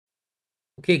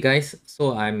Okay guys,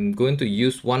 so I'm going to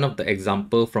use one of the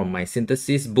example from my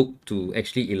synthesis book to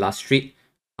actually illustrate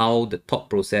how the thought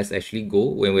process actually go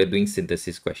when we're doing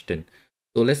synthesis question.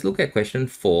 So let's look at question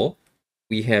 4.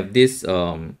 We have this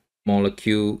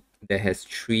molecule that has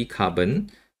 3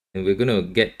 carbon, and we're going to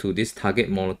get to this target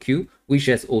molecule which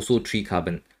has also 3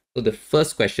 carbon. So the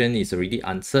first question is already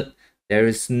answered. There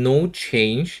is no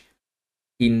change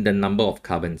in the number of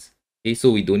carbons. Okay, so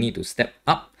we don't need to step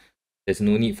up. There's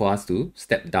no need for us to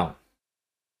step down.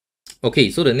 Okay,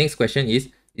 so the next question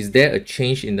is there a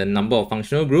change in the number of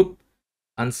functional group?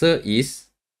 Answer is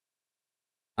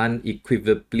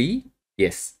unequivocally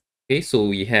yes. Okay, so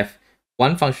we have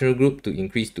one functional group to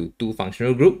increase to 2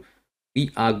 functional group.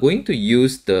 We are going to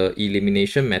use the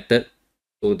elimination method.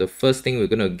 So the first thing we're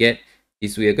going to get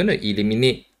is we are going to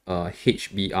eliminate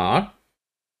HBr,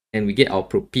 and we get our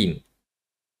propene.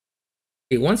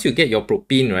 Okay, once you get your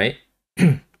propene, right,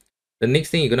 the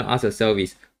next thing you're going to ask yourself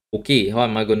is, okay, how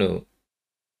am I going to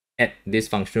add this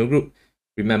functional group?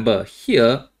 Remember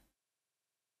here,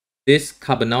 this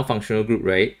carbonyl functional group,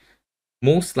 right,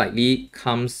 most likely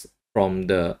comes from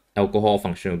the alcohol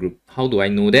functional group. How do I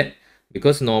know that?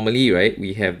 Because normally, right,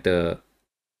 we have the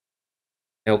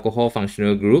alcohol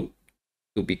functional group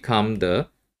to become the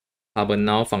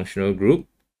carbonyl functional group,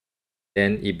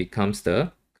 then it becomes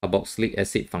the carboxylic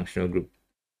acid functional group.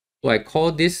 So I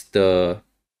call this the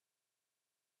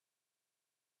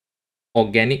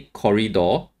organic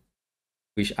corridor,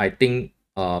 which I think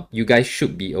you guys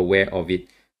should be aware of it.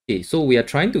 Okay, so we are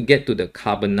trying to get to the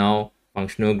carbonyl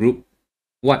functional group.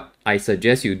 What I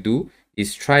suggest you do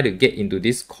is try to get into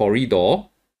this corridor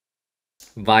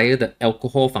via the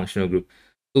alcohol functional group.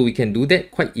 So we can do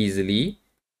that quite easily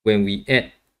when we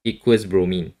add aqueous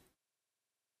bromine.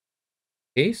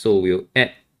 Okay, so we'll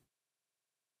add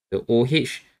the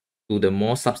OH to the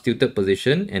more substituted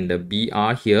position and the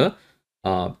Br here.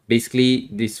 Basically,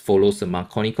 this follows the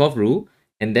Markovnikov rule.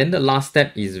 And then the last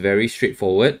step is very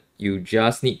straightforward. You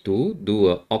just need to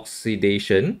do an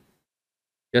oxidation.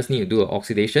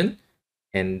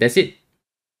 And that's it.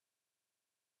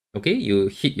 Okay, you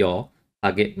hit your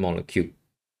target molecule.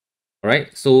 All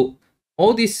right, so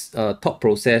all this thought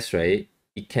process, right,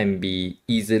 it can be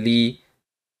easily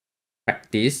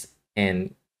practiced,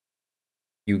 and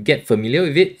you get familiar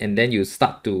with it, and then you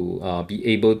start to be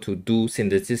able to do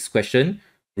synthesis question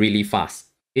really fast.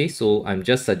 Okay, so I'm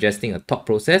just suggesting a thought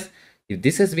process. If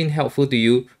this has been helpful to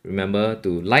you, remember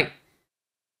to like,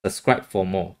 subscribe for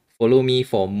more. Follow me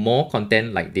for more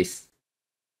content like this.